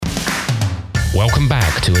Welcome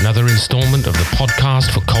back to another installment of the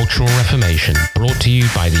podcast for Cultural Reformation, brought to you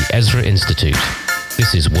by the Ezra Institute.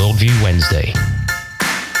 This is Worldview Wednesday.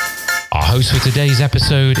 Our host for today's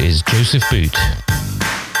episode is Joseph Boot.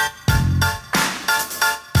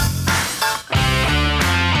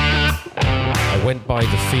 I went by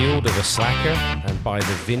the field of a slacker and by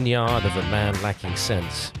the vineyard of a man lacking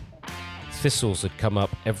sense. Thistles had come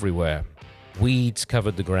up everywhere. Weeds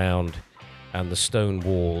covered the ground, and the stone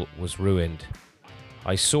wall was ruined.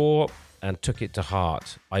 I saw and took it to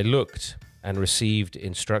heart. I looked and received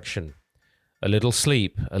instruction. A little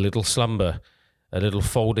sleep, a little slumber, a little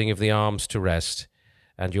folding of the arms to rest,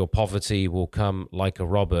 and your poverty will come like a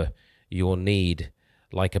robber, your need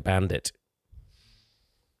like a bandit.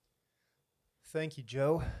 Thank you,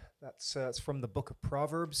 Joe. That's from the book of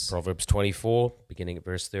Proverbs. Proverbs 24, beginning at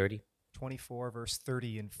verse 30. 24, verse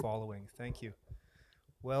 30 and following. Thank you.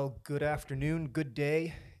 Well, good afternoon, good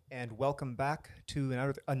day, and welcome back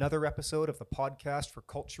to another episode of the podcast for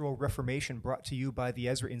Cultural Reformation brought to you by the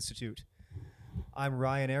Ezra Institute. I'm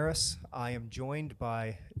Ryan Aris. I am joined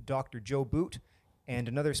by Dr. Joe Boot and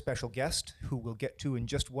another special guest who we'll get to in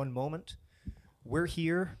just one moment. We're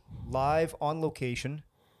here live on location.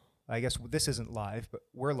 I guess this isn't live, but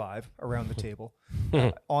we're live around the table.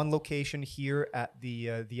 On location here at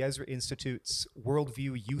the Ezra Institute's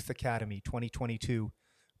Worldview Youth Academy 2022.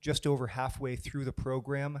 Just over halfway through the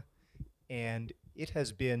program, and it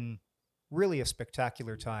has been really a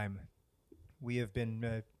spectacular time. We have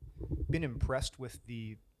been impressed with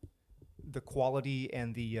the quality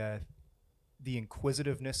and the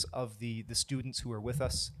inquisitiveness of the students who are with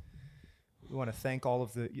us. We want to thank all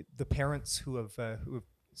of the parents who have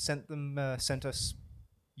sent us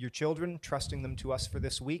your children, trusting them to us for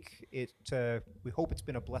this week. We hope it's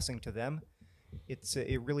been a blessing to them.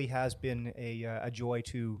 It really has been a joy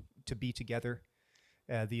to be together.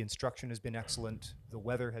 The instruction has been excellent. The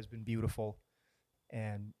weather has been beautiful,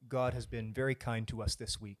 and God has been very kind to us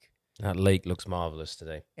this week. That lake looks marvelous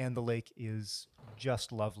today. And the lake is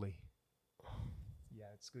just lovely. Yeah,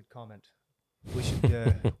 it's a good comment.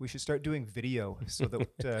 We should start doing video so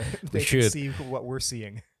that they can see what we're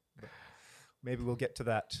seeing. Maybe we'll get to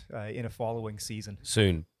that in a following season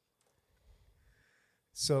soon.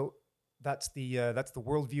 So. That's the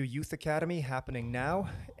Worldview Youth Academy happening now,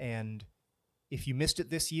 and if you missed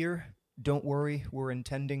it this year, don't worry. We're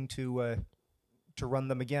intending to run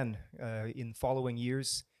them again in following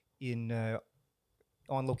years on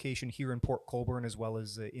location here in Port Colborne as well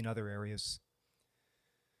as in other areas.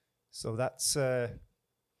 So that's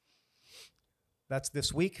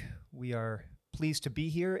this week. We are pleased to be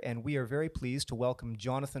here, and we are very pleased to welcome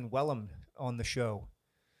Jonathan Wellham on the show.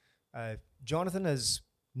 Jonathan has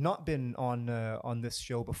not been on this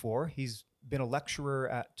show before. He's been a lecturer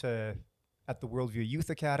at the Worldview Youth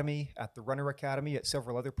Academy, at the Runner Academy, at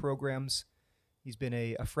several other programs. He's been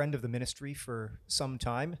a friend of the ministry for some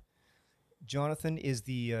time. Jonathan is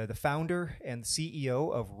the founder and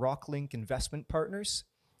CEO of Rocklink Investment Partners,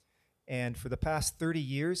 and for the past 30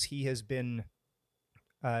 years, he has been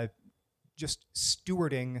just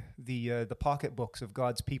stewarding the pocketbooks of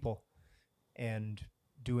God's people and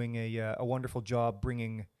doing a wonderful job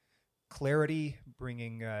bringing clarity,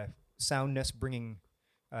 bringing soundness, bringing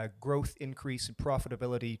growth, increase, and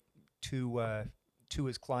profitability to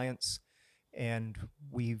his clients. And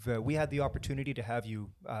we had the opportunity to have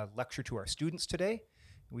you lecture to our students today.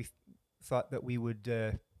 We thought that we would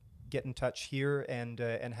get in touch here and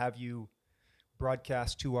have you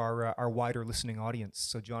broadcast to our wider listening audience.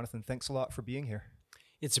 So, Jonathan, thanks a lot for being here.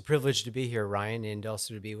 It's a privilege to be here, Ryan, and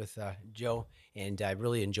also to be with Joe, and I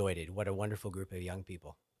really enjoyed it. What a wonderful group of young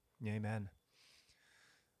people. Amen.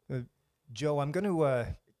 Joe, I'm going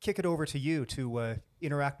to kick it over to you to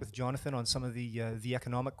interact with Jonathan on some of the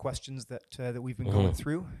economic questions that we've been going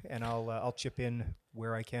through, and I'll chip in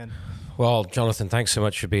where I can. Well, Jonathan, thanks so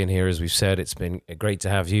much for being here. As we've said, it's been great to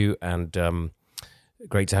have you, and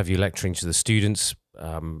great to have you lecturing to the students.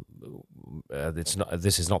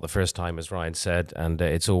 This is not the first time, as Ryan said, and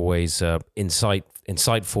it's always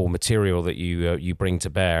insightful material that you bring to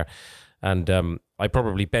bear. And I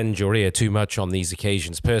probably bend your ear too much on these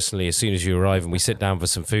occasions personally. As soon as you arrive and we sit down for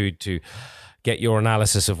some food to get your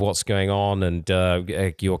analysis of what's going on and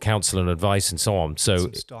your counsel and advice and so on. So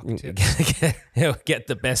get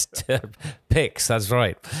the best picks. That's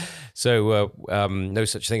right. So no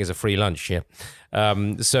such thing as a free lunch. Yeah.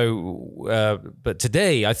 But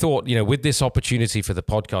today I thought, with this opportunity for the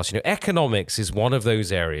podcast, economics is one of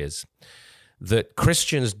those areas that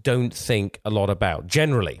Christians don't think a lot about.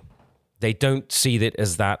 Generally, they don't see it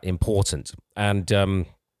as that important. And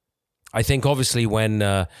I think obviously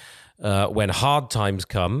when hard times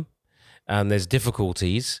come and there's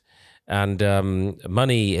difficulties, and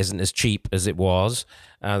money isn't as cheap as it was,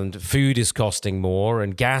 and food is costing more,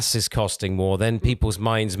 and gas is costing more, then people's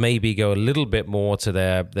minds maybe go a little bit more to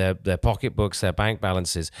their pocketbooks, their bank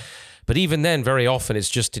balances. But even then, very often it's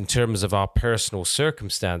just in terms of our personal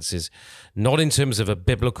circumstances, not in terms of a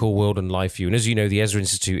biblical world and life view. And as you know, the Ezra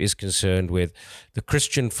Institute is concerned with the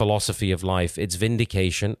Christian philosophy of life, its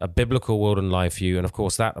vindication, a biblical world and life view. And of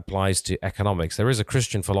course, that applies to economics. There is a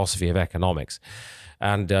Christian philosophy of economics.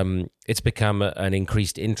 And it's become an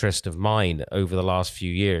increased interest of mine over the last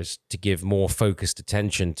few years to give more focused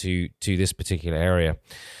attention to this particular area.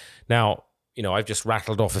 Now, I've just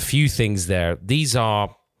rattled off a few things there. These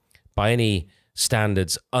are, by any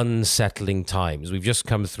standards, unsettling times. We've just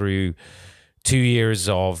come through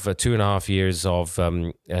 2.5 years of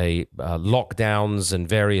lockdowns and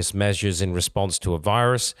various measures in response to a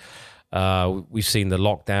virus. We've seen the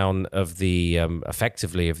lockdown of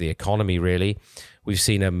effectively of the economy, really. We've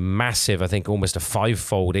seen a massive, I think almost a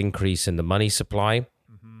 5-fold increase in the money supply.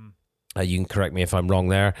 Mm-hmm. You can correct me if I'm wrong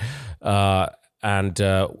there. And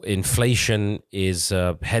inflation is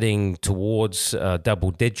heading towards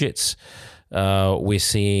double digits. We're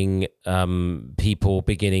seeing people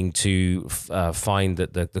beginning to find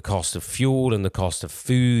that the cost of fuel and the cost of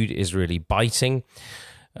food is really biting.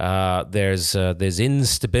 There's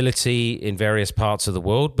instability in various parts of the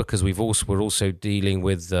world because we're also dealing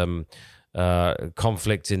with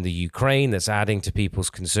conflict in the Ukraine that's adding to people's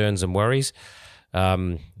concerns and worries.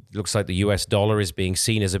 Looks like the US dollar is being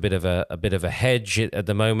seen as a bit of a hedge at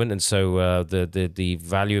the moment, and so the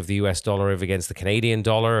value of the US dollar over against the Canadian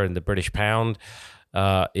dollar and the British pound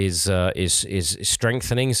is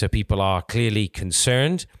strengthening. So people are clearly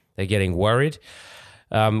concerned; they're getting worried.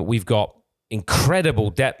 We've got incredible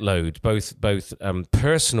debt load, both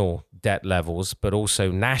personal debt levels, but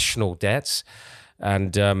also national debts,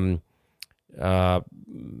 and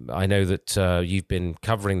I know that you've been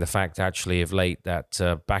covering the fact actually of late that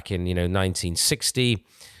back in 1960,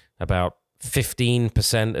 about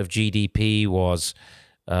 15% of GDP was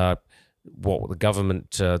what the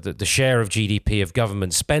government, the share of GDP of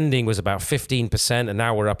government spending was about 15%, and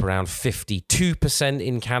now we're up around 52%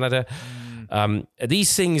 in Canada.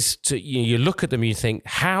 These things, you look at them, you think,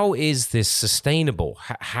 how is this sustainable?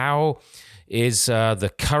 How is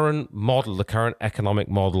the current model, the current economic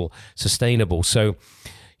model, sustainable? So,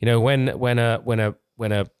 when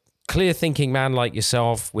a clear-thinking man like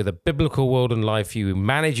yourself, with a biblical world and life view, who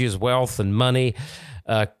manages wealth and money,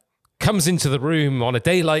 comes into the room on a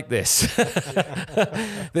day like this,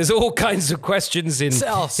 there's all kinds of questions in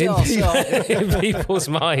people's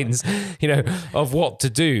minds, of what to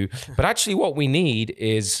do. But actually, what we need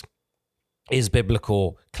is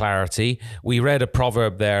biblical clarity. We read a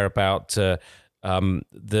proverb there about the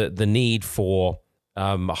need for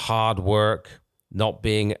hard work, not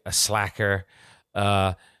being a slacker.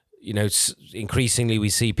 Increasingly we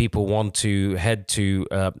see people want to head to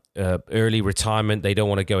early retirement. They don't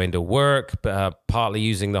want to go into work, partly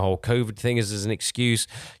using the whole COVID thing as an excuse.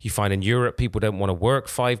 You find in Europe, people don't want to work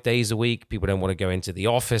 5 days a week. People don't want to go into the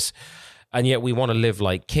office. And yet we want to live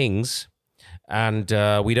like kings. And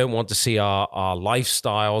we don't want to see our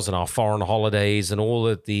lifestyles and our foreign holidays and all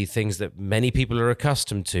of the things that many people are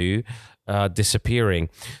accustomed to disappearing.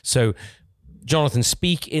 So, Jonathan,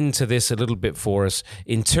 speak into this a little bit for us.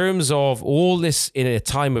 In terms of all this in a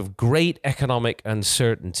time of great economic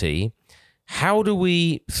uncertainty, how do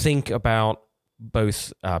we think about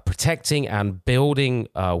both protecting and building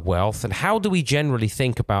wealth? And how do we generally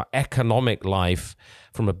think about economic life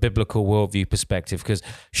from a biblical worldview perspective? Because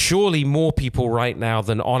surely more people right now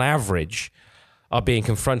than on average are being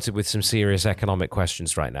confronted with some serious economic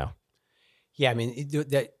questions right now. Yeah, I mean,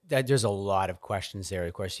 that there's a lot of questions there.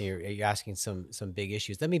 Of course, you're asking some big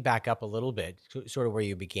issues. Let me back up a little bit, sort of where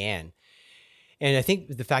you began. And I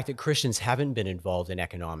think the fact that Christians haven't been involved in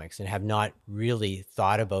economics and have not really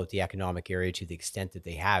thought about the economic area to the extent that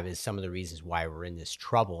they have is some of the reasons why we're in this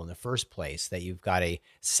trouble in the first place, that you've got a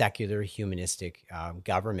secular, humanistic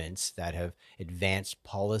governments that have advanced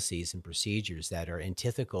policies and procedures that are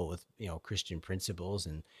antithetical with Christian principles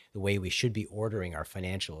and the way we should be ordering our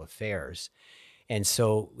financial affairs. And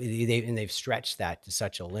so they've stretched that to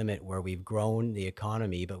such a limit where we've grown the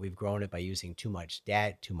economy, but we've grown it by using too much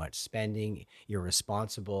debt, too much spending,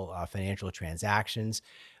 irresponsible financial transactions,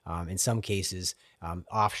 in some cases,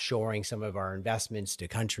 offshoring some of our investments to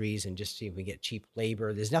countries and just see if we get cheap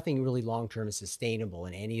labor. There's nothing really long-term sustainable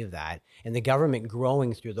in any of that. And the government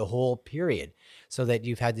growing through the whole period, so that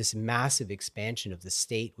you've had this massive expansion of the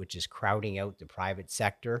state, which is crowding out the private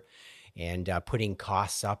sector. and putting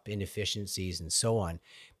costs up, inefficiencies, and so on.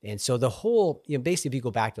 And so the whole, basically, if you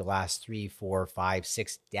go back to the last 3, 4, 5,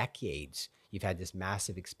 6 decades, you've had this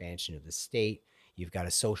massive expansion of the state. You've got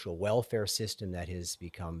a social welfare system that has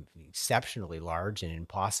become exceptionally large and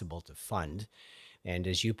impossible to fund. And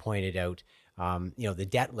as you pointed out, the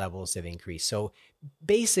debt levels have increased. So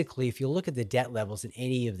basically, if you look at the debt levels in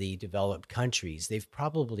any of the developed countries, they've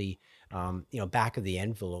probably, back of the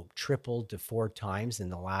envelope, tripled to 4 times in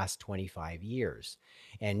the last 25 years.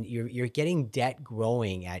 And you're getting debt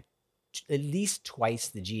growing at least twice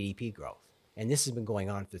the GDP growth. And this has been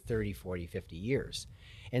going on for 30, 40, 50 years.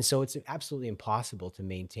 And so it's absolutely impossible to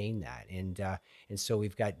maintain that. And so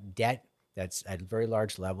we've got debt that's at very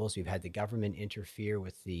large levels. We've had the government interfere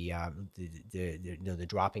with the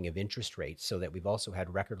dropping of interest rates, so that we've also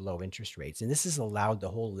had record low interest rates. And this has allowed the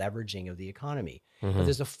whole leveraging of the economy. But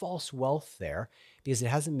there's a false wealth there because it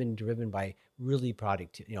hasn't been driven by really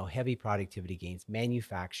heavy productivity gains,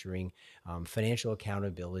 manufacturing, financial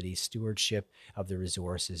accountability, stewardship of the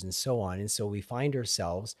resources, and so on. And so we find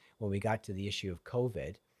ourselves, when we got to the issue of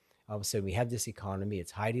COVID, all of a sudden we have this economy,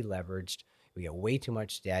 it's highly leveraged, we got way too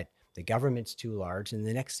much debt, the government's too large, and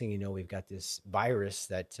the next thing you know, we've got this virus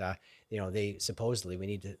that, they supposedly we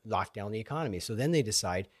need to lock down the economy. So then they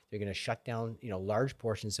decide they're going to shut down, large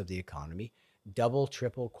portions of the economy, double,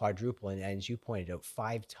 triple, quadruple, and as you pointed out,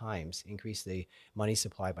 5 times, increase the money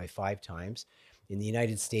supply by 5 times. In the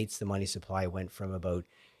United States, the money supply went from about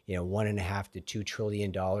 $1.5 to $2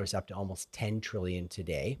 trillion up to almost 10 trillion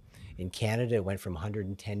today. In Canada, it went from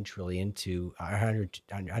 110 trillion to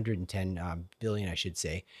 110 billion, I should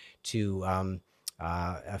say, to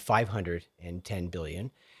 510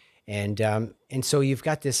 billion. And so you've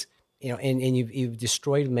got this, and you've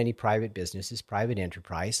destroyed many private businesses, private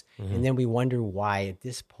enterprise. And then we wonder why at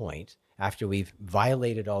this point, after we've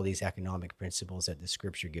violated all these economic principles that the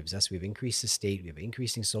scripture gives us, we've increased the state, we have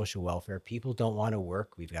increasing social welfare, people don't want to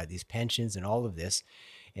work, we've got these pensions and all of this,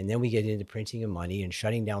 and then we get into printing of money and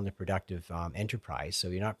shutting down the productive enterprise, so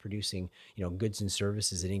you're not producing goods and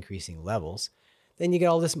services at increasing levels. Then you get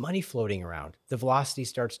all this money floating around. The velocity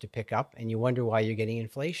starts to pick up and you wonder why you're getting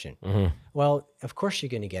inflation. Well, of course you're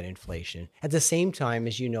going to get inflation. At the same time,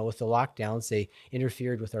 as you know, with the lockdowns, they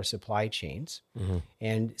interfered with our supply chains.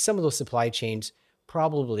 And some of those supply chains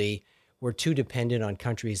probably were too dependent on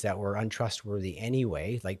countries that were untrustworthy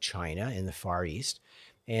anyway, like China in the Far East.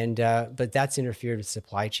 And but that's interfered with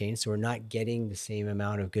supply chain, so we're not getting the same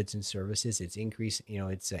amount of goods and services. It's increasing,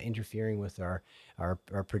 it's interfering with our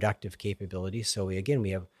productive capabilities. So we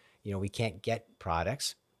have, we can't get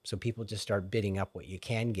products, so people just start bidding up what you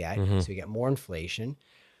can get. So you get more inflation.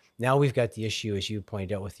 Now we've got the issue, as you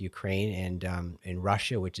pointed out, with Ukraine and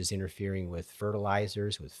Russia, which is interfering with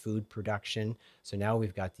fertilizers, with food production. So now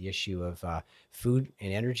we've got the issue of food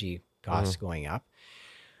and energy costs going up.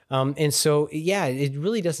 And so, it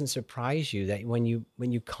really doesn't surprise you that when you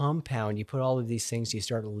compound, you put all of these things, you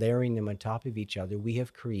start layering them on top of each other, we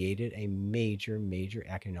have created a major, major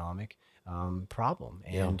economic problem,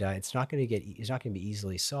 and it's not going to be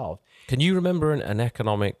easily solved. Can you remember an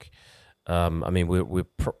economic?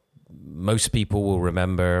 Most people will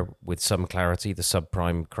remember with some clarity the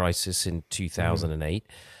subprime crisis in 2008.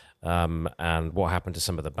 And what happened to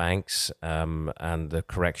some of the banks, and the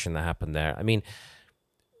correction that happened there. I mean,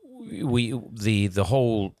 the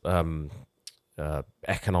whole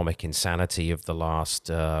economic insanity of the last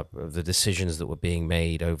the decisions that were being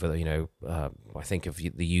made over I think of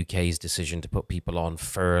the UK's decision to put people on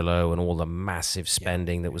furlough and all the massive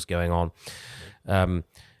spending that was going on. I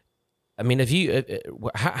mean,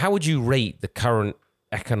 how would you rate the current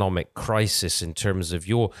economic crisis in terms of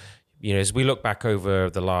your, as we look back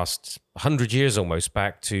over the last 100 years almost,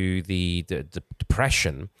 back to the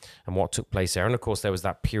Depression and what took place there, and of course there was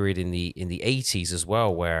that period in the 80s as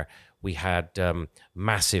well where we had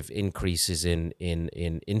massive increases in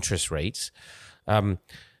interest rates.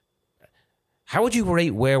 How would you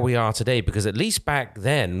rate where we are today? Because at least back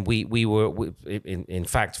then, we in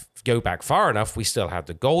fact, go back far enough, we still had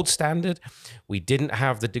the gold standard. We didn't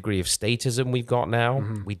have the degree of statism we've got now.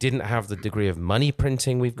 We didn't have the degree of money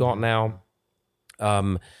printing we've got now.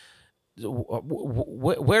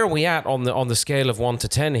 Where are we at on the scale of 1 to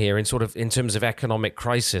 10 here in terms of economic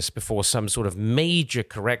crisis before some sort of major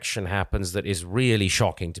correction happens that is really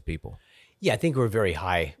shocking to people? Yeah, I think we're very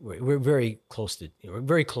high. We're very close to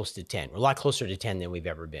 10. We're a lot closer to 10 than we've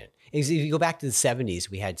ever been. If you go back to the 70s,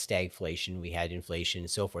 we had stagflation, we had inflation and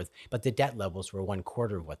so forth, but the debt levels were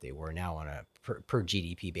 1/4 of what they were now on a per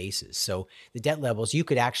GDP basis. So the debt levels, you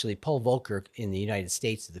could actually, Paul Volcker in the United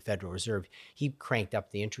States at the Federal Reserve, he cranked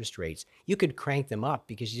up the interest rates. You could crank them up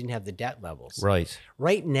because you didn't have the debt levels. Right.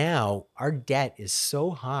 Right now, our debt is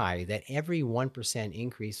so high that every 1%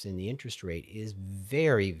 increase in the interest rate is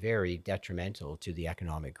very, very detrimental to the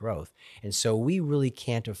economic growth. And so we really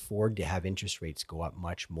can't afford to have interest rates go up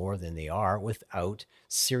much more than they are without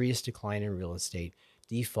serious decline in real estate,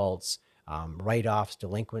 defaults, write-offs,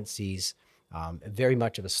 delinquencies, very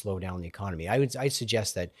much of a slowdown in the economy. I'd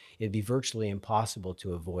suggest that it'd be virtually impossible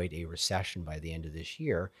to avoid a recession by the end of this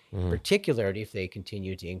year, particularly if they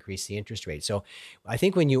continue to increase the interest rate. So I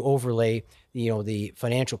think when you overlay, the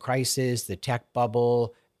financial crisis, the tech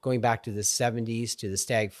bubble, going back to the 70s, to the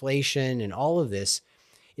stagflation and all of this,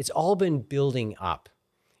 it's all been building up.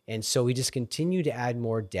 And so we just continue to add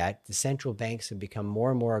more debt. The central banks have become more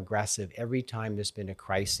and more aggressive every time there's been a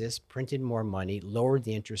crisis, printed more money, lowered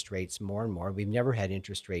the interest rates more and more. We've never had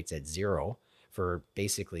interest rates at zero for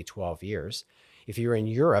basically 12 years. If you're in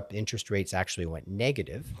Europe, interest rates actually went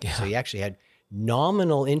negative. Yeah. So you actually had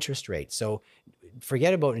nominal interest rates. So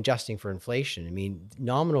forget about adjusting for inflation. I mean,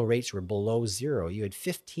 nominal rates were below zero. You had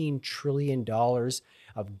 $15 trillion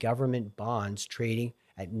of government bonds trading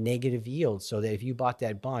at negative yields, so that if you bought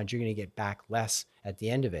that bond, you're going to get back less at the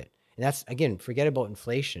end of it. And that's, again, forget about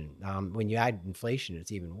inflation. When you add inflation,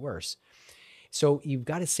 it's even worse. So you've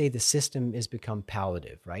got to say the system has become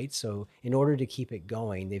palliative, right? So in order to keep it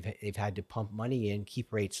going, they've had to pump money in,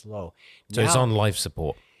 keep rates low. So it's on life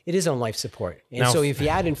support. It is on life support. And Now, so if you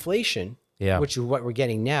add inflation, which is what we're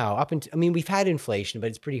getting now, we've had inflation, but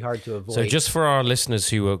it's pretty hard to avoid. So just for our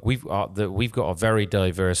listeners we've got a very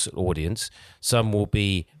diverse audience. Some will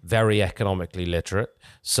be very economically literate,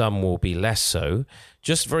 some will be less so.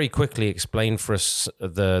 Just very quickly explain for us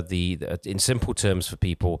the in simple terms for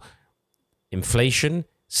people, inflation,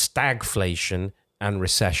 stagflation, and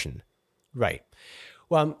recession. Right.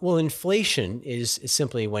 Well, inflation is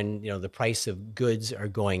simply when the price of goods are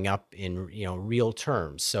going up in real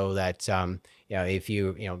terms. So that if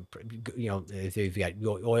you've got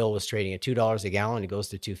oil was trading at $2 a gallon, it goes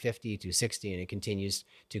to $2.50, $2.60, and it continues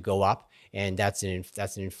to go up, and that's an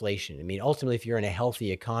inflation. I mean, ultimately, if you're in a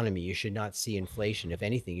healthy economy, you should not see inflation. If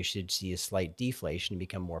anything, you should see a slight deflation and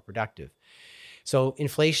become more productive. So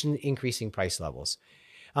inflation, increasing price levels.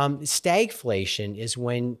 Stagflation is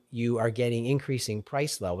when you are getting increasing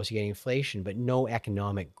price levels, you're getting inflation, but no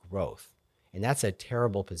economic growth. And that's a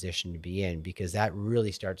terrible position to be in, because that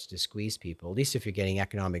really starts to squeeze people. At least if you're getting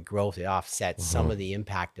economic growth, it offsets some of the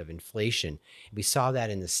impact of inflation. We saw that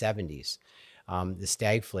in the 70s, the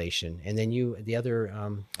stagflation. And then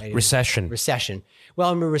recession. Recession.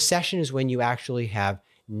 Well, a recession is when you actually have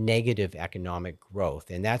negative economic growth,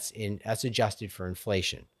 and that's adjusted for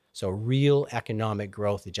inflation. So real economic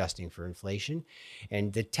growth adjusting for inflation.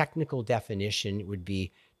 And the technical definition would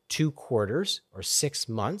be 2 quarters or 6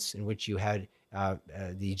 months in which you had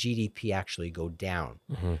the GDP actually go down.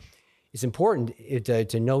 Mm-hmm. It's important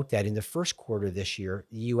to note that in the first quarter this year,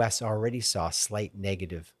 the U.S. already saw slight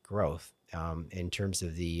negative growth in terms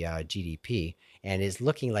of the GDP, and is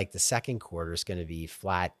looking like the second quarter is going to be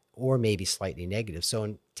flat or maybe slightly negative.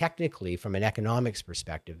 So technically, from an economics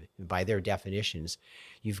perspective, by their definitions,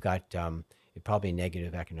 you've got probably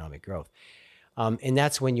negative economic growth. And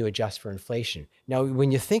that's when you adjust for inflation. Now,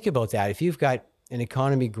 when you think about that, if you've got an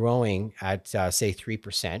economy growing at, say,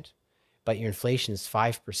 3%, but your inflation is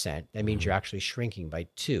 5%, that means you're actually shrinking by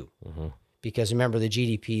 2%. Mm-hmm. Because remember, the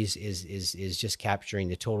GDP is just capturing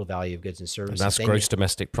the total value of goods and services. And that's gross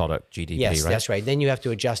domestic product, GDP, yes, right? That's right. Then you have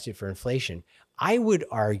to adjust it for inflation. I would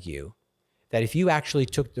argue that if you actually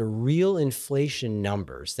took the real inflation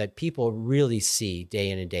numbers that people really see day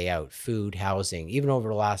in and day out, food, housing, even over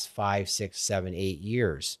the last 5, 6, 7, 8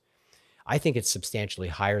 years, I think it's substantially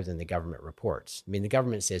higher than the government reports. I mean, the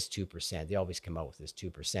government says 2%. They always come out with this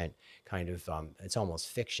 2% kind of, it's almost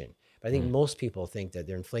fiction. But I think most people think that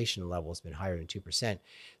their inflation level has been higher than 2%.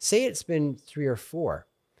 Say it's been 3 or 4.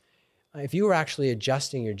 If you were actually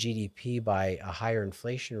adjusting your GDP by a higher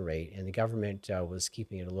inflation rate and the government was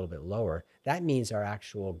keeping it a little bit lower, that means our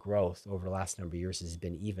actual growth over the last number of years has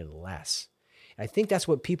been even less. I think that's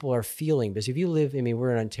what people are feeling, because if you live,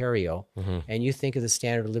 we're in Ontario, and you think of the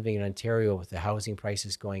standard of living in Ontario with the housing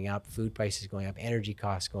prices going up, food prices going up, energy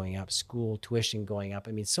costs going up, school tuition going up.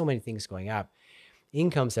 So many things going up.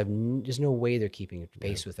 Incomes there's no way they're keeping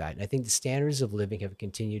pace with that. And I think the standards of living have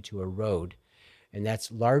continued to erode. And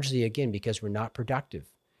that's largely, again, because we're not productive.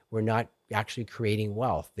 we're not actually creating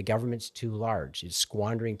wealth. The government's too large. It's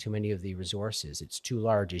squandering too many of the resources. It's too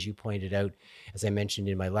large. As you pointed out, as I mentioned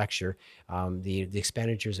in my lecture, the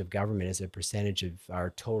expenditures of government as a percentage of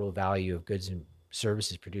our total value of goods and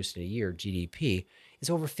services produced in a year, GDP, is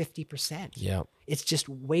over 50%. Yeah. It's just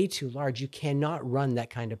way too large. You cannot run that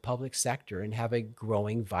kind of public sector and have a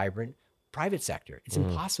growing, vibrant private sector. It's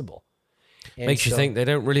impossible. And Makes you think they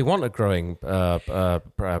don't really want a growing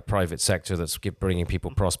private sector that's bringing people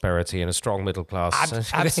prosperity and a strong middle class.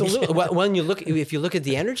 Absolutely. Well, if you look at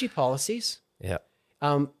the energy policies, Yeah.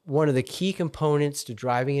 one of the key components to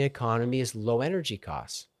driving an economy is low energy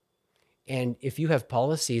costs. And if you have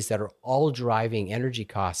policies that are all driving energy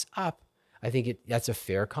costs up, I think that's a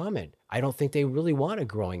fair comment. I don't think they really want a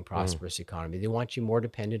growing, prosperous economy. They want you more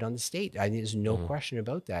dependent on the state. I think there's no question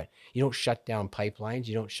about that. You don't shut down pipelines.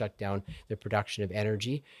 You don't shut down the production of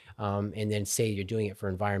energy and then say you're doing it for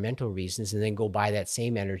environmental reasons and then go buy that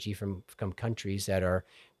same energy from countries that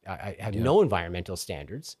have no environmental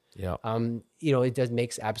standards. Yeah. It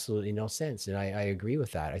makes absolutely no sense. And I agree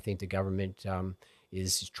with that. I think the government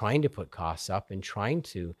is trying to put costs up and trying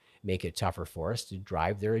to make it tougher for us to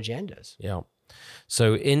drive their agendas. Yeah.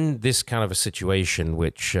 So in this kind of a situation,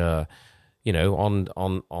 which, we're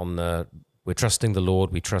trusting the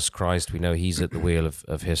Lord, we trust Christ, we know He's at the wheel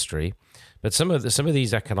of history, but some of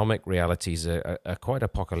these economic realities are quite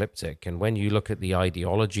apocalyptic. And when you look at the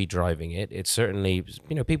ideology driving it, it's certainly,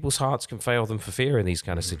 people's hearts can fail them for fear in these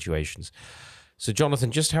kind of situations. So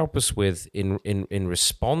Jonathan, just help us with in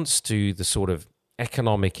response to the sort of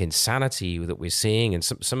economic insanity that we're seeing, and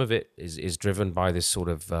some of it is driven by this sort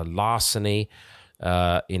of larceny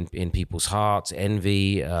in people's hearts,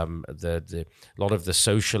 envy. A lot of the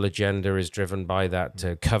social agenda is driven by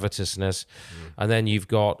that covetousness, and then you've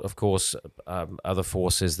got, of course, other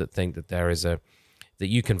forces that think that that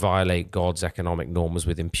you can violate God's economic norms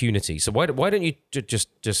with impunity. So why don't you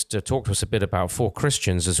just talk to us a bit about, for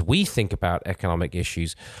Christians, as we think about economic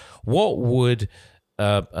issues, what would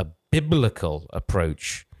a biblical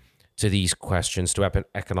approach to these questions, to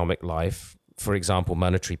economic life, for example,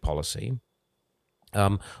 monetary policy,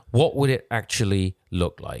 what would it actually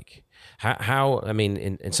look like?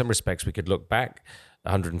 In some respects, we could look back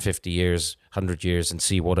 150 years, 100 years, and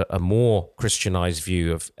see what a more Christianized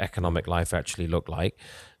view of economic life actually looked like.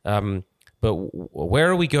 But where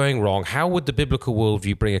are we going wrong? How would the biblical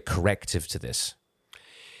worldview bring a corrective to this?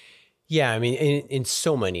 Yeah, in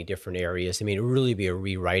so many different areas. It would really be a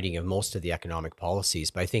rewriting of most of the economic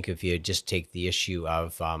policies. But I think if you just take the issue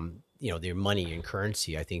of, their money and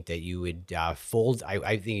currency, I think that you would fold.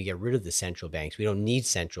 I think you get rid of the central banks. We don't need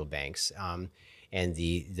central banks. And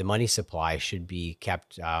the money supply should be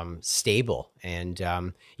kept stable. And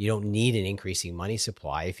you don't need an increasing money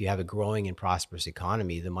supply. If you have a growing and prosperous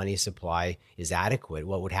economy, the money supply is adequate.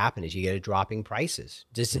 What would happen is you get a dropping prices.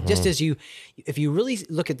 Just as if you really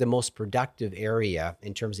look at the most productive area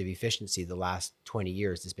in terms of efficiency the last 20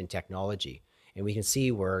 years, has been technology. And we can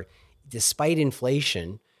see where, despite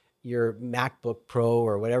inflation, your MacBook Pro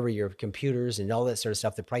or whatever, your computers and all that sort of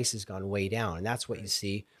stuff, the price has gone way down. And that's what you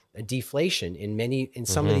see. A deflation in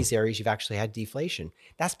some of these areas, you've actually had deflation.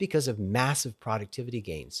 That's because of massive productivity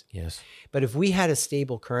gains. Yes. But if we had a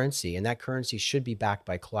stable currency, and that currency should be backed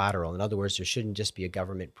by collateral, in other words, there shouldn't just be a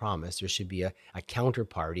government promise, there should be a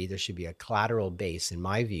counterparty, there should be a collateral base, in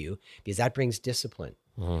my view, because that brings discipline.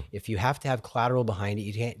 If you have to have collateral behind it,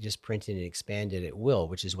 you can't just print it and expand it at will,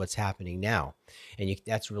 which is what's happening now. And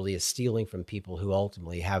that's really a stealing from people who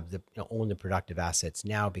ultimately own the productive assets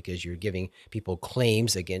now, because you're giving people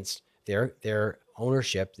claims against their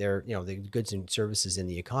ownership, the goods and services in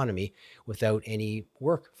the economy without any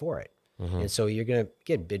work for it. And so you're going to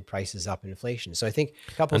get bid prices up in inflation. So I think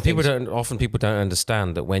people don't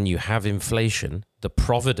understand that when you have inflation, the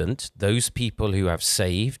provident, those people who have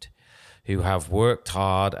saved, who have worked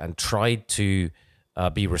hard and tried to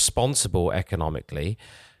be responsible economically,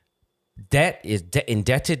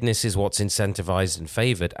 indebtedness is what's incentivized and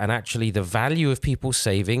favored, and actually the value of people's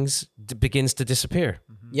savings begins to disappear.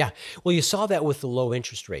 Yeah, well, you saw that with the low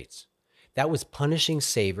interest rates. That was punishing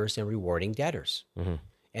savers and rewarding debtors,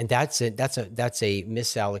 and that's a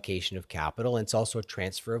misallocation of capital, and it's also a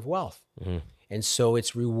transfer of wealth. And so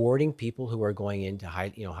it's rewarding people who are going into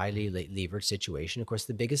highly levered situation. Of course,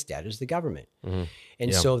 the biggest debt is the government.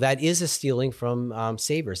 And so that is a stealing from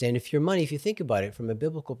savers. And if you think about it from a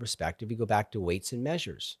biblical perspective, you go back to weights and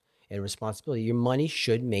measures and responsibility. Your money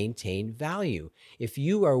should maintain value. If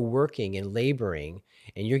you are working and laboring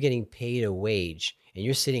and you're getting paid a wage and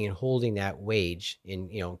you're sitting and holding that wage in,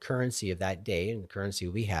 currency of that day and the currency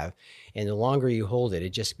we have, and the longer you hold it,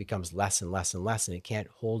 it just becomes less and less and less, and it can't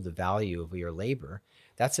hold the value of your labor.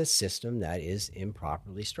 That's a system that is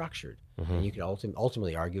improperly structured, and you can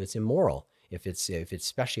ultimately argue it's immoral if it's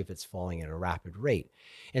especially if it's falling at a rapid rate.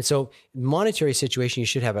 And so, monetary situation, you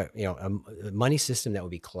should have a money system that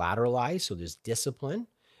would be collateralized, so there's discipline.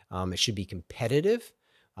 It should be competitive.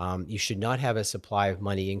 You should not have a supply of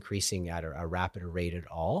money increasing at a rapid rate at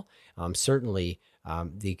all. Certainly,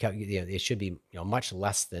 it should be much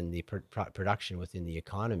less than the production within the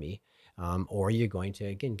economy, or you're going to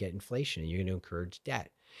again get inflation, and you're going to encourage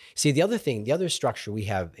debt. See, the other structure we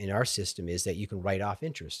have in our system is that you can write off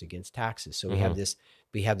interest against taxes. So we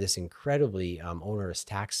have this incredibly onerous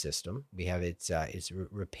tax system. We have its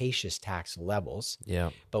rapacious tax levels.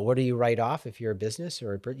 Yeah. But what do you write off if you're a business,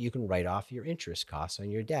 or you can write off your interest costs on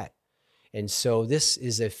your debt? And so this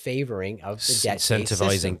is a favoring of the debt.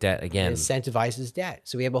 Incentivizing debt again. It incentivizes debt.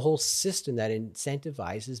 So we have a whole system that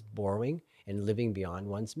incentivizes borrowing and living beyond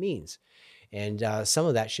one's means. And some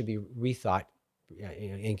of that should be rethought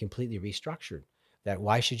and completely restructured. That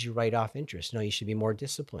why should you write off interest? No, you should be more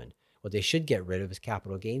disciplined. What they should get rid of is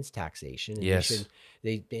capital gains taxation. And yes.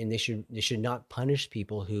 They should not punish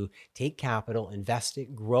people who take capital, invest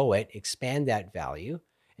it, grow it, expand that value,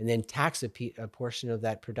 and then tax a portion of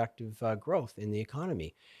that productive growth in the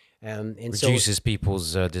economy. And reduces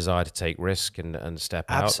people's desire to take risk and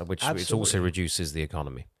step out, which it also reduces the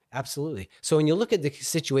economy. Absolutely. So when you look at the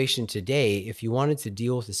situation today, if you wanted to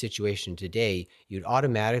deal with the situation today, you'd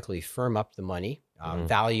automatically firm up the money,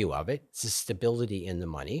 value of it, it's the stability in the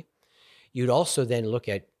money. You'd also then look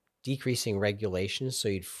at decreasing regulations. So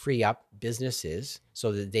you'd free up businesses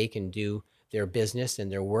so that they can do their business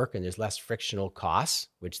and their work, and there's less frictional costs,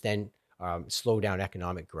 which then slow down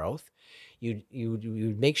economic growth.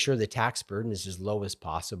 You'd make sure the tax burden is as low as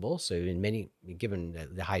possible. So given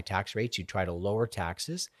the high tax rates, you try to lower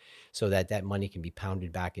taxes so that money can be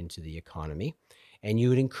pounded back into the economy. And you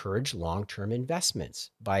would encourage long-term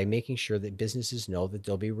investments by making sure that businesses know that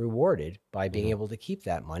they'll be rewarded by being able to keep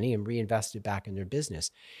that money and reinvest it back in their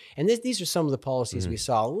business. And these are some of the policies we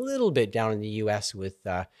saw a little bit down in the U.S. with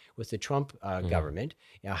the Trump government.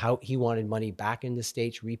 How he wanted money back in the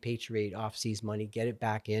States, repatriate off-seas money, get it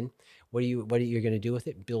back in. What are you going to do with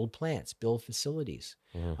it? Build plants, build facilities,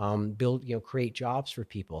 create jobs for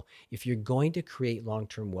people. If you're going to create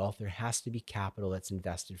long-term wealth, there has to be capital that's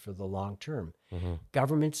invested for the long term.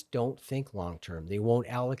 Governments don't think long-term. They won't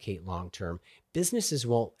allocate long-term. Businesses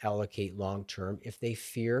won't allocate long-term if they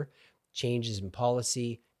fear changes in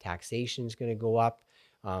policy. Taxation is going to go up.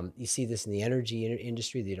 You see this in the energy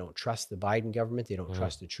industry. They don't trust the Biden government. They don't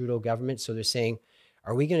trust the Trudeau government. So they're saying,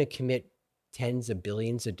 are we going to commit tens of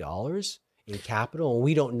billions of dollars in capital and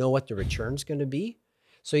we don't know what the return's going to be?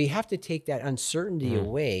 So you have to take that uncertainty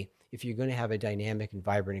away if you're going to have a dynamic and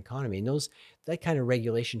vibrant economy. And that kind of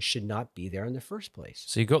regulation should not be there in the first place.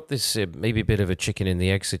 So you got this maybe a bit of a chicken and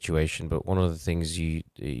the egg situation, but one of the things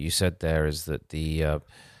you said there is that the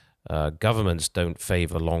governments don't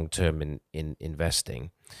favor long-term in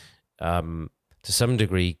investing. To some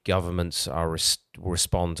degree, governments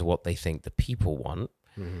respond to what they think the people want.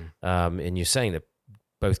 And you're saying that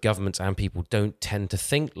both governments and people don't tend to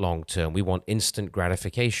think long-term. We want instant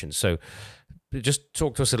gratification. So just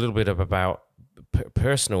talk to us a little bit about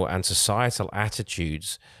personal and societal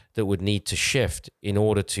attitudes that would need to shift in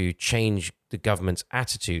order to change the government's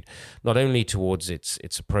attitude, not only towards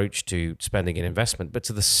its approach to spending and investment, but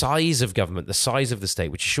to the size of government, the size of the state,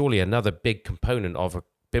 which is surely another big component of a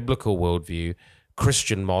biblical worldview,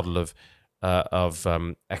 Christian model of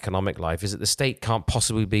economic life, is that the state can't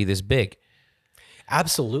possibly be this big.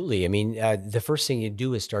 Absolutely. I mean, the first thing you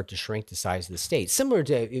do is start to shrink the size of the state. Similar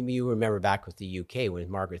to, you remember back with the UK with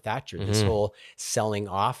Margaret Thatcher, this whole selling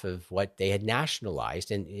off of what they had nationalized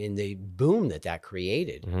and in the boom that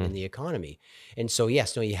created in the economy. And so,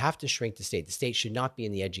 yes, no, you have to shrink the state. The state should not be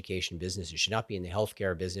in the education business. It should not be in the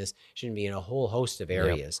healthcare business. It shouldn't be in a whole host of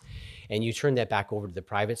areas. Yep. And you turn that back over to the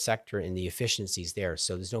private sector and the efficiencies there.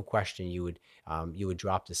 So there's no question you would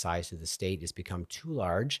drop the size of the state. It's become too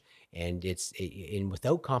large. And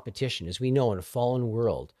without competition, as we know in a fallen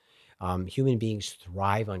world, human beings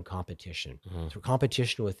thrive on competition. Through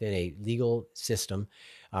competition within a legal system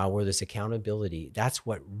where there's accountability, that's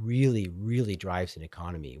what really, really drives an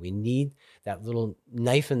economy. We need that little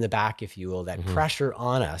knife in the back, if you will, that pressure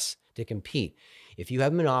on us to compete. If you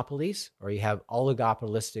have monopolies or you have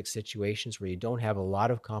oligopolistic situations where you don't have a lot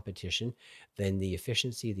of competition, then the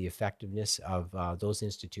efficiency, the effectiveness of those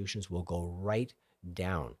institutions will go right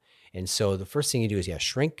down. And so the first thing you do is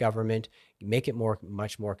shrink government, make it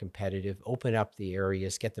much more competitive, open up the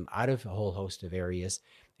areas, get them out of a whole host of areas,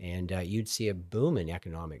 and you'd see a boom in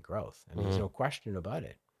economic growth. I mean, there's no question about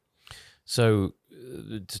it. So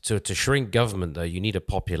to shrink government, though, you need a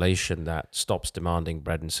population that stops demanding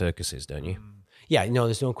bread and circuses, don't you? Yeah, no,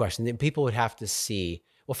 there's no question. People would have to see.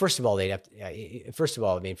 Well, first of all,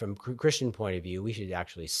 I mean, from a Christian point of view, we should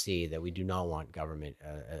actually see that we do not want government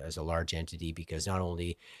as a large entity, because not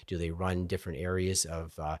only do they run different areas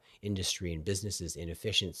of industry and businesses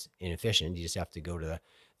inefficient, you just have to go to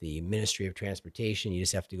the Ministry of Transportation, you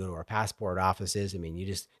just have to go to our passport offices. I mean, you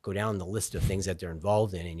just go down the list of things that they're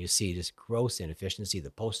involved in, and you see just gross inefficiency, the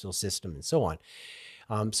postal system, and so on.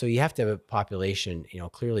 So you have to have a population,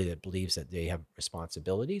 clearly that believes that they have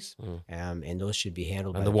responsibilities, and those should be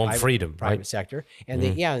handled by the private sector. And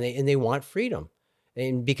they want freedom.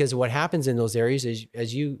 And because what happens in those areas is,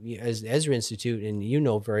 as Ezra Institute,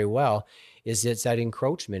 and very well, is it's that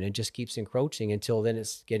encroachment. It just keeps encroaching until then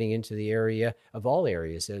it's getting into the area of all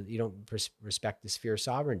areas. You don't respect the sphere of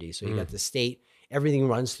sovereignty. So you got the state. Everything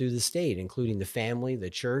runs through the state, including the family, the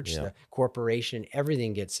church, the corporation.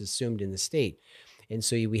 Everything gets assumed in the state. And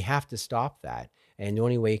so we have to stop that. And the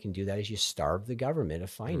only way you can do that is you starve the government of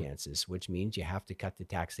finances, which means you have to cut the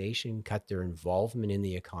taxation, cut their involvement in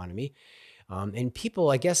the economy. And people,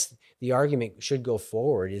 I guess the argument should go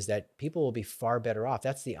forward is that people will be far better off.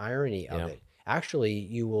 That's the irony of it. Actually,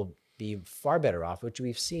 you will be far better off, which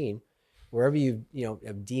we've seen wherever you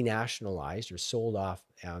have denationalized or sold off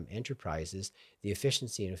enterprises, the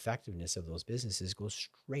efficiency and effectiveness of those businesses goes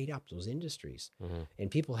straight up, those industries.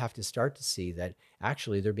 And people have to start to see that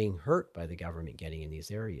actually they're being hurt by the government getting in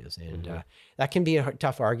these areas. And that can be a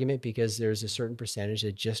tough argument, because there's a certain percentage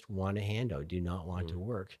that just want a handout, do not want to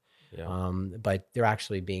work. But they're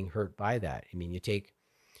actually being hurt by that. I mean, you take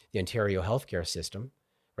the Ontario healthcare system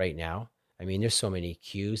right now. I mean, there's so many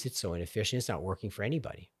queues. It's so inefficient. It's not working for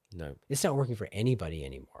anybody. No, it's not working for anybody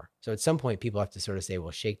anymore. So at some point, people have to sort of say,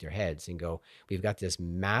 well, shake their heads and go, we've got this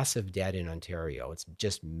massive debt in Ontario. It's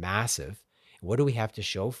just massive. What do we have to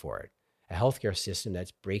show for it? A healthcare system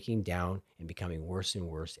that's breaking down and becoming worse and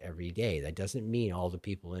worse every day. That doesn't mean all the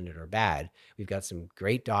people in it are bad. We've got some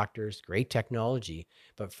great doctors, great technology,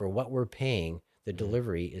 but for what we're paying, the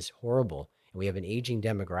delivery is horrible. And we have an aging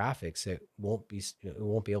demographics that won't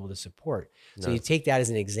be able to support. So you take that as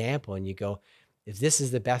an example and you go, if this is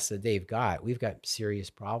the best that they've got, we've got serious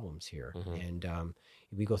problems here. And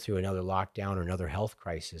if we go through another lockdown or another health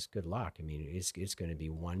crisis, good luck. I mean, it's going to be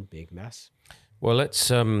one big mess. Well, let's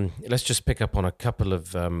just pick up on a couple of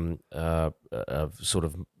sort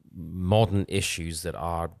of modern issues that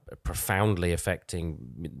are profoundly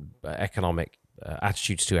affecting economic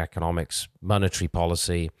attitudes to economics, monetary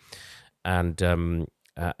policy, and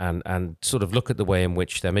sort of look at the way in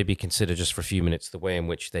which they maybe consider just for a few minutes the way in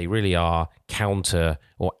which they really are counter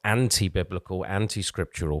or anti-biblical,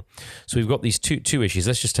 anti-scriptural. So we've got these two issues.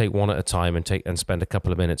 Let's just take one at a time and spend a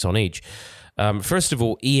couple of minutes on each. First of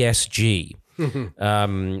all, ESG,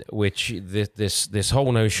 which this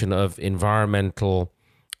whole notion of environmental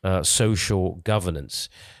social governance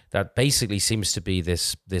that basically seems to be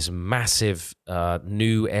this massive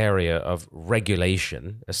new area of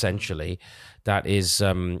regulation, essentially, that is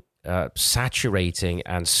saturating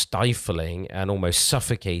and stifling and almost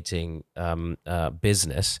suffocating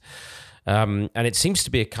business. And it seems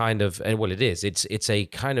to be a kind of, and well, it is. It's a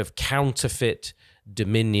kind of counterfeit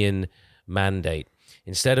dominion mandate.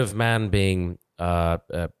 Instead of man being,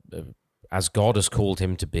 as God has called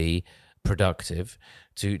him to be, productive,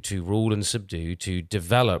 to rule and subdue, to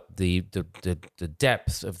develop the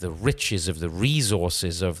depth of the riches of the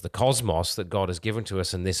resources of the cosmos that God has given to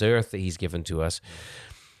us and this earth that he's given to us,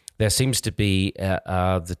 there seems to be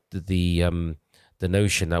the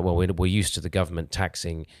notion that, well, we're used to the government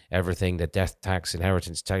taxing everything, the death tax,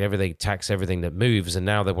 inheritance tax, everything that moves, and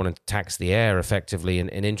now they want to tax the air effectively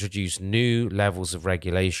and introduce new levels of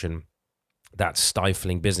regulation that's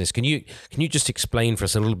stifling business. Can you just explain for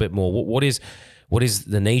us a little bit more what is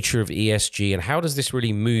the nature of ESG and how does this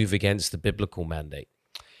really move against the biblical mandate?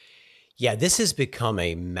 Yeah, this has become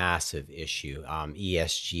a massive issue,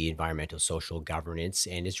 ESG, environmental social governance,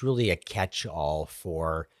 and it's really a catch-all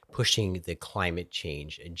for pushing the climate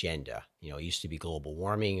change agenda. It used to be global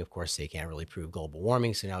warming. Of course, they can't really prove global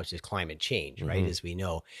warming, so now it's just climate change, right, as we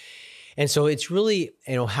know. And so it's really,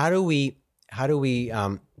 how do we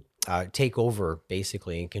take over,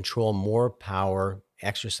 basically, and control more power,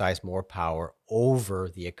 exercise more power over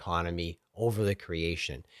the economy, over the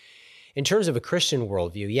creation. In terms of a Christian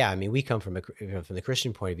worldview, yeah, I mean, we come from the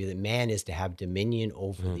Christian point of view that man is to have dominion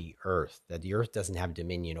over the earth, that the earth doesn't have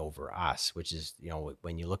dominion over us, which is,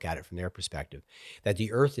 when you look at it from their perspective, that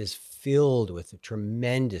the earth is filled with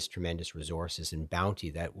tremendous, tremendous resources and bounty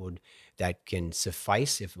that can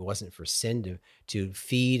suffice, if it wasn't for sin, to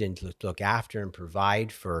feed and to look after and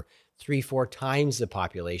provide for 3-4 times the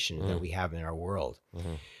population that we have in our world.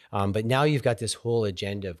 But now you've got this whole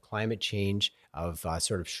agenda of climate change, of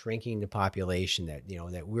sort of shrinking the population, that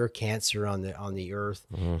that we're cancer on the earth,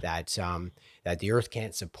 that the earth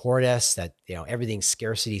can't support us, that everything's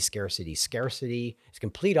scarcity. It's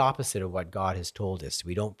complete opposite of what God has told us.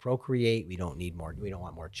 We don't procreate, we don't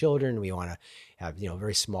want more children, we want to have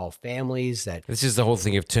very small families. That this is the whole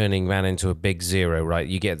thing of turning man into a big zero, right?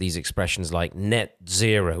 You get these expressions like net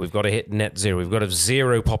zero. We've got to hit net zero. We've got to have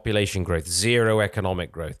zero population growth, zero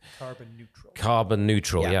economic growth. Carbon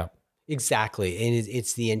neutral, yeah. Exactly, and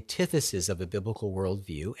it's the antithesis of a biblical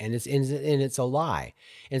worldview, and it's a lie.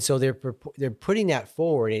 And so they're putting that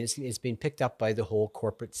forward, and it's been picked up by the whole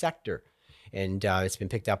corporate sector, and it's been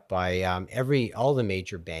picked up by all the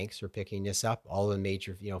major banks are picking this up. All the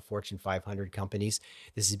major Fortune 500 companies.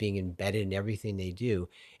 This is being embedded in everything they do,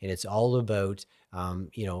 and it's all about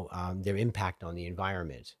their impact on the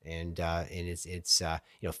environment, and it's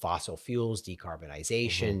fossil fuels,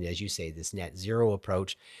 decarbonization, as you say, this net zero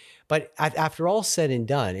approach. But after all said and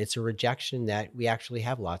done, it's a rejection that we actually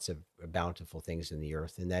have lots of bountiful things in the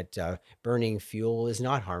earth, and that burning fuel is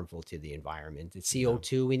not harmful to the environment. It's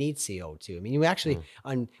CO2, we need CO2. I mean, you actually,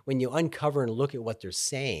 when you uncover and look at what they're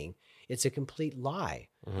saying, it's a complete lie.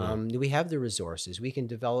 We have the resources. We can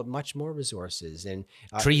develop much more resources. And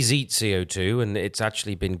trees eat CO2, and it's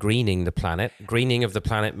actually been greening the planet. Greening of the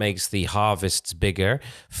planet makes the harvests bigger.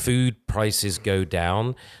 Food prices go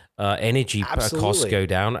down. Energy costs go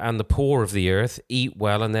down, and the poor of the earth eat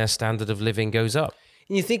well, and their standard of living goes up.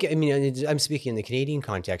 And you think, I mean, I'm speaking in the Canadian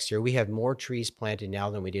context here. We have more trees planted now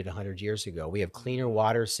than we did 100 years ago. We have cleaner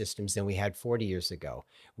water systems than we had 40 years ago.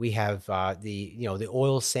 We have the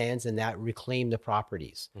oil sands, and that reclaim the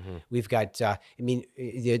properties. We've got,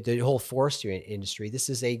 the whole forestry industry. This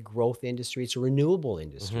is a growth industry. It's a renewable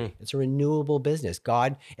industry. It's a renewable business.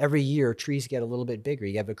 Every year, trees get a little bit bigger.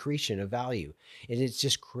 You have accretion of value. And it's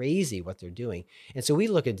just crazy what they're doing. And so we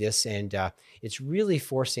look at this, and it's really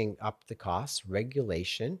forcing up the costs, regulation.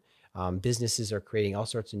 Businesses are creating all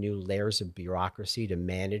sorts of new layers of bureaucracy to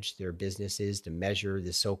manage their businesses, to measure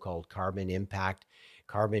the so-called carbon impact,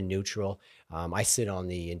 carbon neutral. I sit on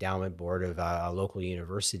the endowment board of a local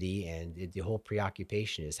university, and the whole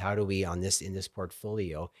preoccupation is how do we in this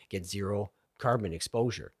portfolio get zero carbon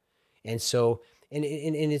exposure? And so, and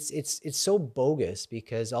it's so bogus,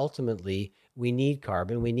 because ultimately we need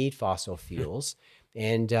carbon, we need fossil fuels.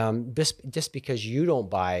 And just because you don't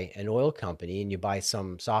buy an oil company and you buy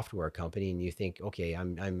some software company and you think, okay,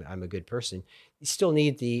 I'm a good person, you still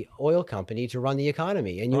need the oil company to run the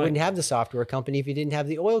economy. And you wouldn't have the software company if you didn't have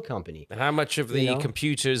the oil company. And how much of the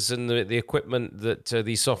computers and the equipment that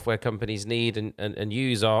these software companies need and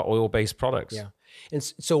use are oil-based products? Yeah. And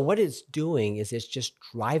so what it's doing is it's just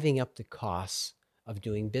driving up the costs of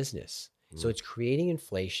doing business. So it's creating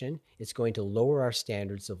inflation. It's going to lower our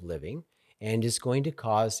standards of living. And it's going to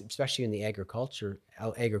cause, especially in the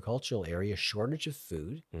agricultural area, shortage of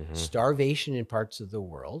food, starvation in parts of the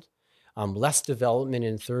world, less development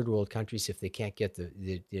in third world countries if they can't get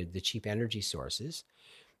the cheap energy sources.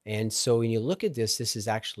 And so when you look at this is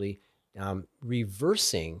actually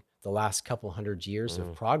reversing the last couple hundred years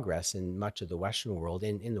of progress in much of the Western world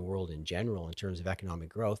and in the world in general in terms of economic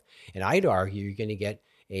growth. And I'd argue you're going to get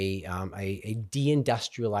a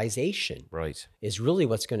deindustrialization, right, is really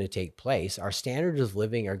what's going to take place. Our standards of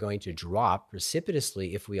living are going to drop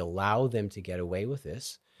precipitously if we allow them to get away with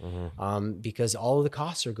this, because all of the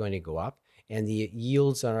costs are going to go up, and the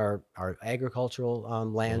yields on our agricultural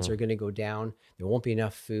lands are going to go down. There won't be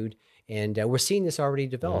enough food. And we're seeing this already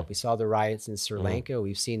develop. We saw the riots in Sri Lanka.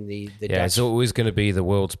 We've seen the Dutch. It's always going to be the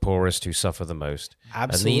world's poorest who suffer the most.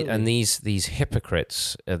 Absolutely. And these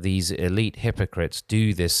hypocrites, these elite hypocrites,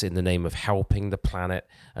 do this in the name of helping the planet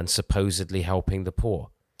and supposedly helping the poor.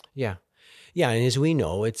 Yeah. Yeah, and as we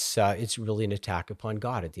know, it's really an attack upon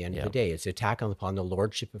God at the end of the day. It's an attack upon the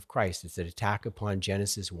lordship of Christ. It's an attack upon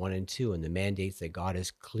Genesis 1 and 2 and the mandates that God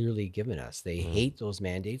has clearly given us. They hate those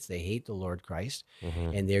mandates. They hate the Lord Christ,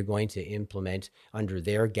 and they're going to implement under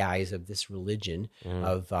their guise of this religion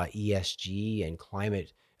of ESG and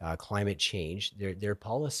climate change, their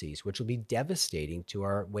policies, which will be devastating to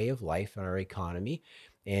our way of life and our economy.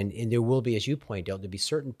 And there will be, as you point out, there'll be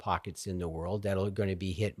certain pockets in the world that are going to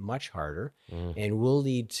be hit much harder and will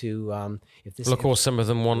lead to, if this... Well, of course, some of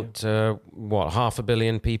them want, 500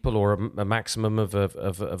 million people or a maximum of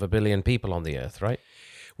a billion people on the earth, right?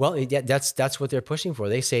 Well, that's what they're pushing for.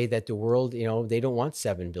 They say that the world, they don't want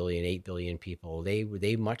 7 billion, 8 billion people.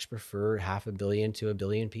 They much prefer 500 million to 1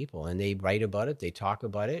 billion people. And they write about it, they talk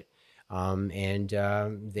about it. That's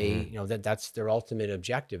their ultimate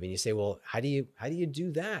objective. And you say, well, how do you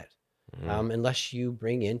do that? Unless you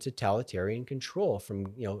bring in totalitarian control from,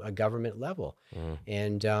 a government level.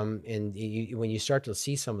 And when you start to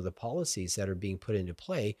see some of the policies that are being put into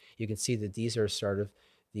play, you can see that these are sort of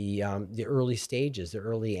the early stages, the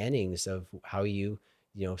early innings of how you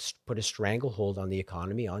put a stranglehold on the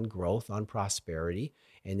economy, on growth, on prosperity,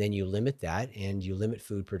 and then you limit that and you limit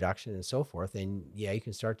food production and so forth. And you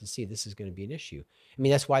can start to see this is going to be an issue. I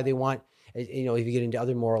mean, that's why they want, if you get into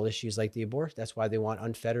other moral issues like the abortion, that's why they want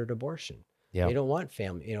unfettered abortion. Yeah. They don't want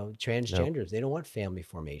family, transgenders. No. They don't want family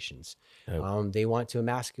formations. No. They want to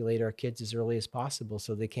emasculate our kids as early as possible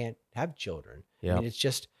so they can't have children. Yeah. I mean, it's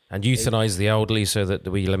just... And euthanize the elderly so that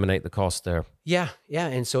we eliminate the cost there. Yeah.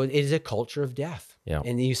 And so it is a culture of death. Yeah.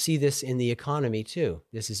 And you see this in the economy too.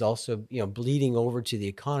 This is also, bleeding over to the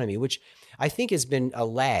economy, which I think has been a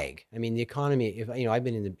lag. I mean, the economy, I've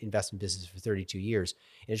been in the investment business for 32 years,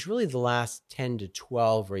 and it's really the last 10 to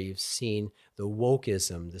 12 where you've seen the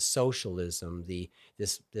wokeism, the socialism,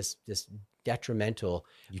 this detrimental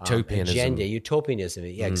agenda, utopianism.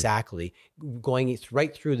 Yeah, exactly. Going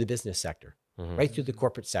right through the business sector. Right through the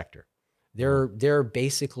corporate sector. They're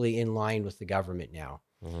basically in line with the government now.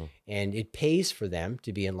 And it pays for them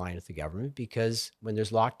to be in line with the government because when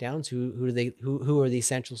there's lockdowns, who are the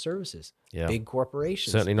essential services? Yeah. Big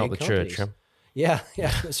corporations. Certainly not the companies. church. Huh? Yeah.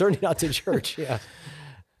 Certainly not the church. Yeah.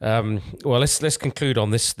 Well, let's conclude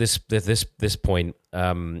on this point.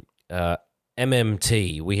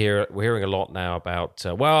 MMT. We're hearing a lot now about,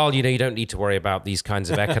 you don't need to worry about these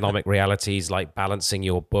kinds of economic realities like balancing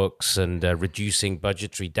your books and reducing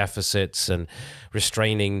budgetary deficits and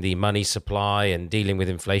restraining the money supply and dealing with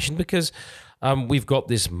inflation because we've got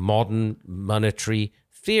this modern monetary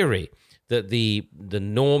theory that the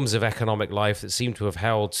norms of economic life that seem to have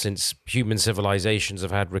held since human civilizations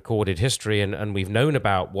have had recorded history and we've known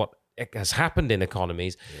about what has happened in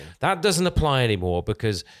economies, that doesn't apply anymore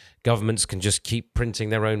because governments can just keep printing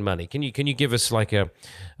their own money. Can you give us like a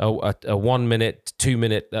 1 minute, 2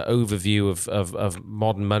 minute overview of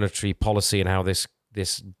modern monetary policy and how this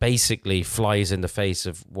basically flies in the face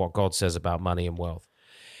of what God says about money and wealth?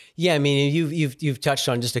 Yeah, I mean, you've touched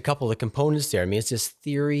on just a couple of the components there. I mean, it's this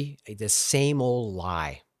theory, the same old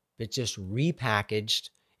lie, but just repackaged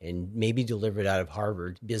and maybe delivered out of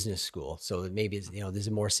Harvard Business School. So maybe there's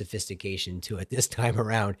more sophistication to it this time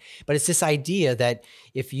around. But it's this idea that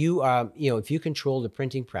if you control the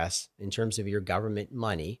printing press in terms of your government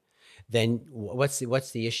money, then what's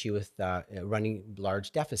the issue with running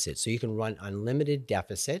large deficits? So you can run unlimited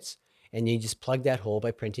deficits, and you just plug that hole by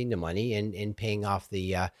printing the money and paying off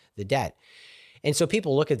the debt. And so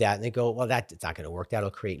people look at that and they go, well, that's not going to work. That'll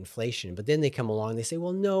create inflation. But then they come along and they say,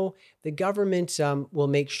 well, no, the government will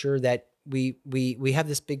make sure that we have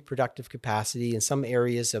this big productive capacity in some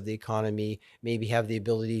areas of the economy, maybe have the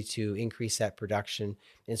ability to increase that production.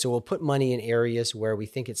 And so we'll put money in areas where we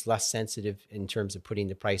think it's less sensitive in terms of putting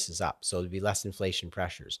the prices up. So there'll be less inflation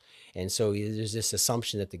pressures. And so there's this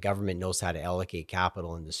assumption that the government knows how to allocate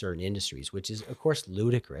capital into certain industries, which is, of course,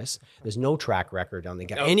 ludicrous. There's no track record on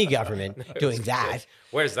any government doing that.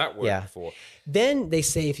 Where's that work for? Then they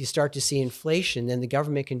say if you start to see inflation, then the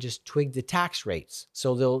government can just twig the tax rates.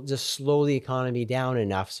 So they'll just slow the economy down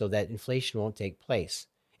enough so that inflation won't take place.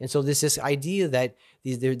 And so there's this idea that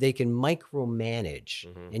they can micromanage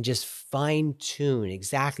and just fine tune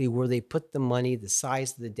exactly where they put the money, the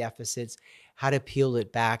size of the deficits, how to peel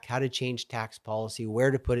it back, how to change tax policy, where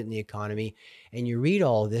to put it in the economy. And you read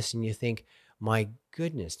all of this and you think, my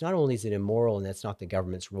goodness, not only is it immoral and that's not the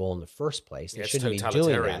government's role in the first place, they shouldn't be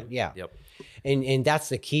doing that. Yeah. Yep. And that's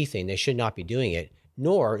the key thing. They should not be doing it,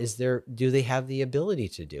 nor do they have the ability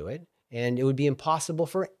to do it. And it would be impossible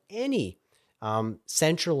for any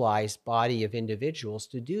centralized body of individuals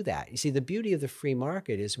to do that. You see, the beauty of the free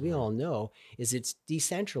market, as we all know, is it's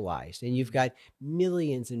decentralized. And you've got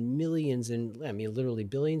millions and millions and literally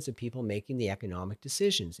billions of people making the economic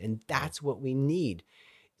decisions. And that's what we need.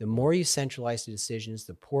 The more you centralize the decisions,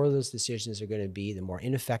 the poorer those decisions are going to be, the more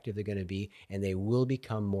ineffective they're going to be, and they will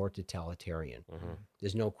become more totalitarian.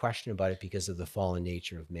 There's no question about it because of the fallen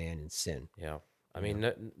nature of man and sin. Yeah. I mean,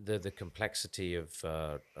 the complexity of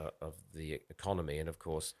the economy, and of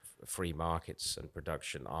course, free markets and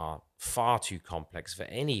production are far too complex for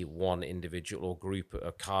any one individual or group,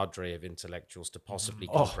 a cadre of intellectuals to possibly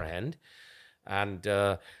comprehend. And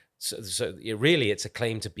so it's a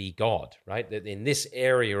claim to be God, right? That in this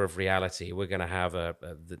area of reality, we're going to have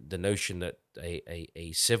the notion that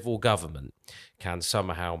a civil government can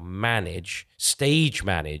somehow stage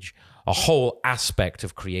manage a whole aspect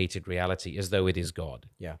of created reality as though it is God.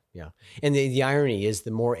 Yeah. And the irony is,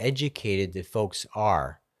 the more educated the folks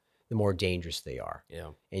are, the more dangerous they are.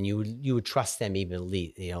 Yeah. And you would trust them even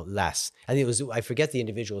less. I think I forget the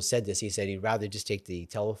individual who said this. He said he'd rather just take the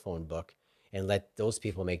telephone book and let those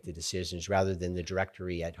people make the decisions rather than the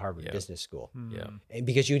directory at Harvard Business School. Yeah. And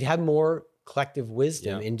because you'd have more collective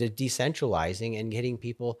wisdom into decentralizing and getting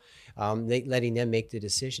people, letting them make the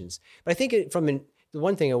decisions. But I think the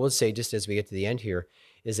one thing I will say, just as we get to the end here,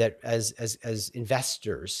 is that as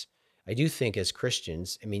investors, I do think as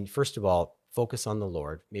Christians, I mean, first of all, focus on the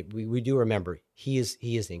Lord. We do remember He is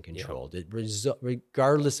in control. Yeah.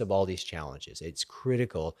 Regardless of all these challenges, it's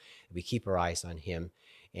critical that we keep our eyes on Him,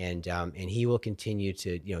 and He will continue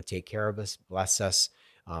to take care of us, bless us.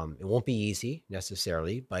 It won't be easy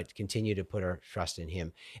necessarily, but continue to put our trust in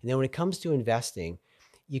Him. And then when it comes to investing,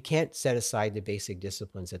 you can't set aside the basic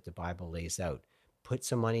disciplines that the Bible lays out. Put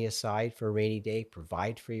some money aside for a rainy day,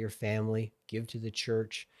 provide for your family, give to the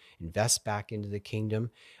church, invest back into the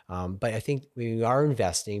kingdom. But I think when we are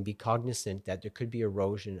investing, be cognizant that there could be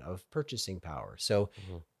erosion of purchasing power. So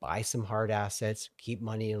buy some hard assets, keep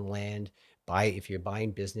money in land, if you're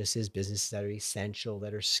buying businesses that are essential,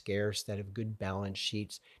 that are scarce, that have good balance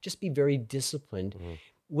sheets, just be very disciplined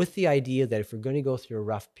with the idea that if we're going to go through a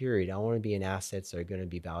rough period, I want to be in assets that are going to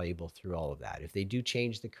be valuable through all of that. If they do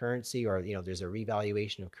change the currency, or there's a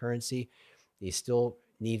revaluation of currency, you still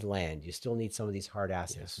need land. You still need some of these hard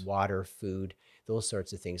assets, water, food, those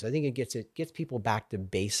sorts of things. I think it gets people back to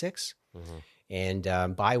basics. And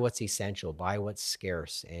buy what's essential, buy what's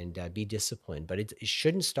scarce, and be disciplined. But it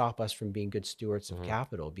shouldn't stop us from being good stewards of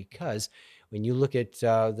capital, because when you look at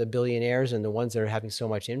the billionaires and the ones that are having so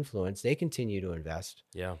much influence, they continue to invest.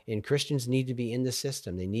 Yeah. And Christians need to be in the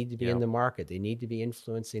system. They need to be in the market. They need to be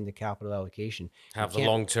influencing the capital allocation. Have the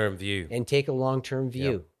long-term view. And take a long-term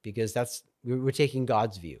view, because we're taking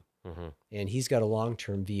God's view. And He's got a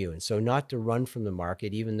long-term view. And so not to run from the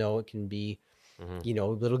market, even though it can be a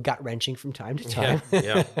little gut wrenching from time to time.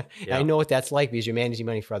 I know what that's like, because you're managing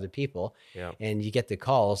money for other people and you get the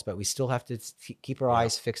calls, but we still have to keep our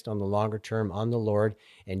eyes fixed on the longer term, on the Lord,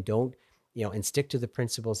 and don't, and stick to the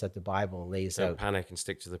principles that the Bible lays out. Don't panic, and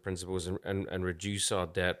stick to the principles, and reduce our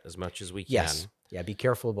debt as much as we can. Yes. Yeah. Be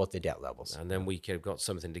careful about the debt levels. And then we have got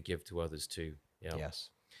something to give to others too. Yeah. Yes.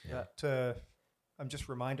 Yeah. I'm just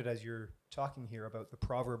reminded, as you're talking here, about the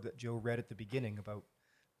proverb that Joe read at the beginning about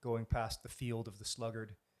going past the field of the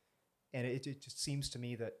sluggard. And it just seems to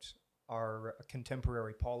me that our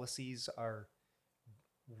contemporary policies are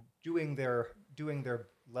doing their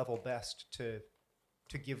level best to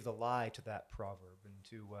give the lie to that proverb, and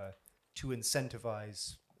to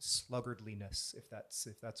incentivize sluggardliness, if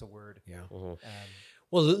that's a word. Yeah.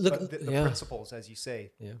 Well, look at the principles, as you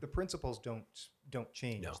say. Yeah. The principles don't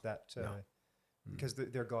change. Because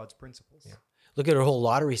they're God's principles. Yeah. Look at our whole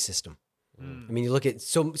lottery system. I mean, you look at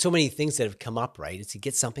so many things that have come up, right? It's to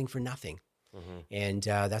get something for nothing. And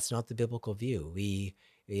that's not the biblical view.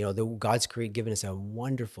 God's given us a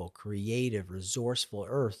wonderful, creative, resourceful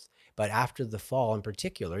earth. But after the fall in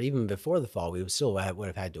particular, even before the fall, we would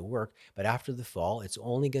have had to work. But after the fall, it's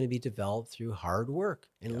only going to be developed through hard work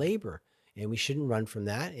and labor. And we shouldn't run from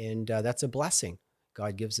that. And that's a blessing.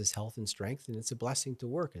 God gives us health and strength, and it's a blessing to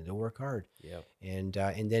work and to work hard. Yeah. And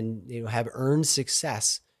then have earned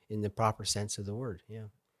success in the proper sense of the word. Yeah.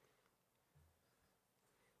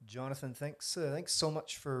 Jonathan, thanks so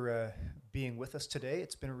much for being with us today.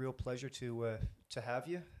 It's been a real pleasure to have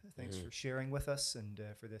you. Thanks for sharing with us, and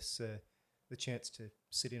for this the chance to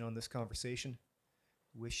sit in on this conversation.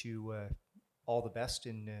 Wish you all the best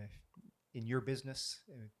in your business.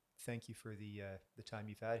 Thank you for the time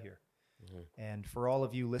you've had here. And for all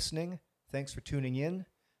of you listening, thanks for tuning in.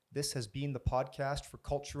 This has been the podcast for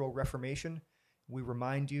Cultural Reformation. We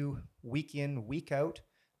remind you week in, week out,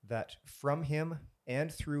 that from Him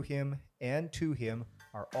and through Him and to Him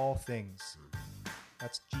are all things.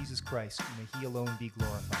 That's Jesus Christ. May He alone be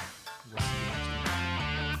glorified. We'll see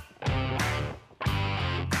you next week.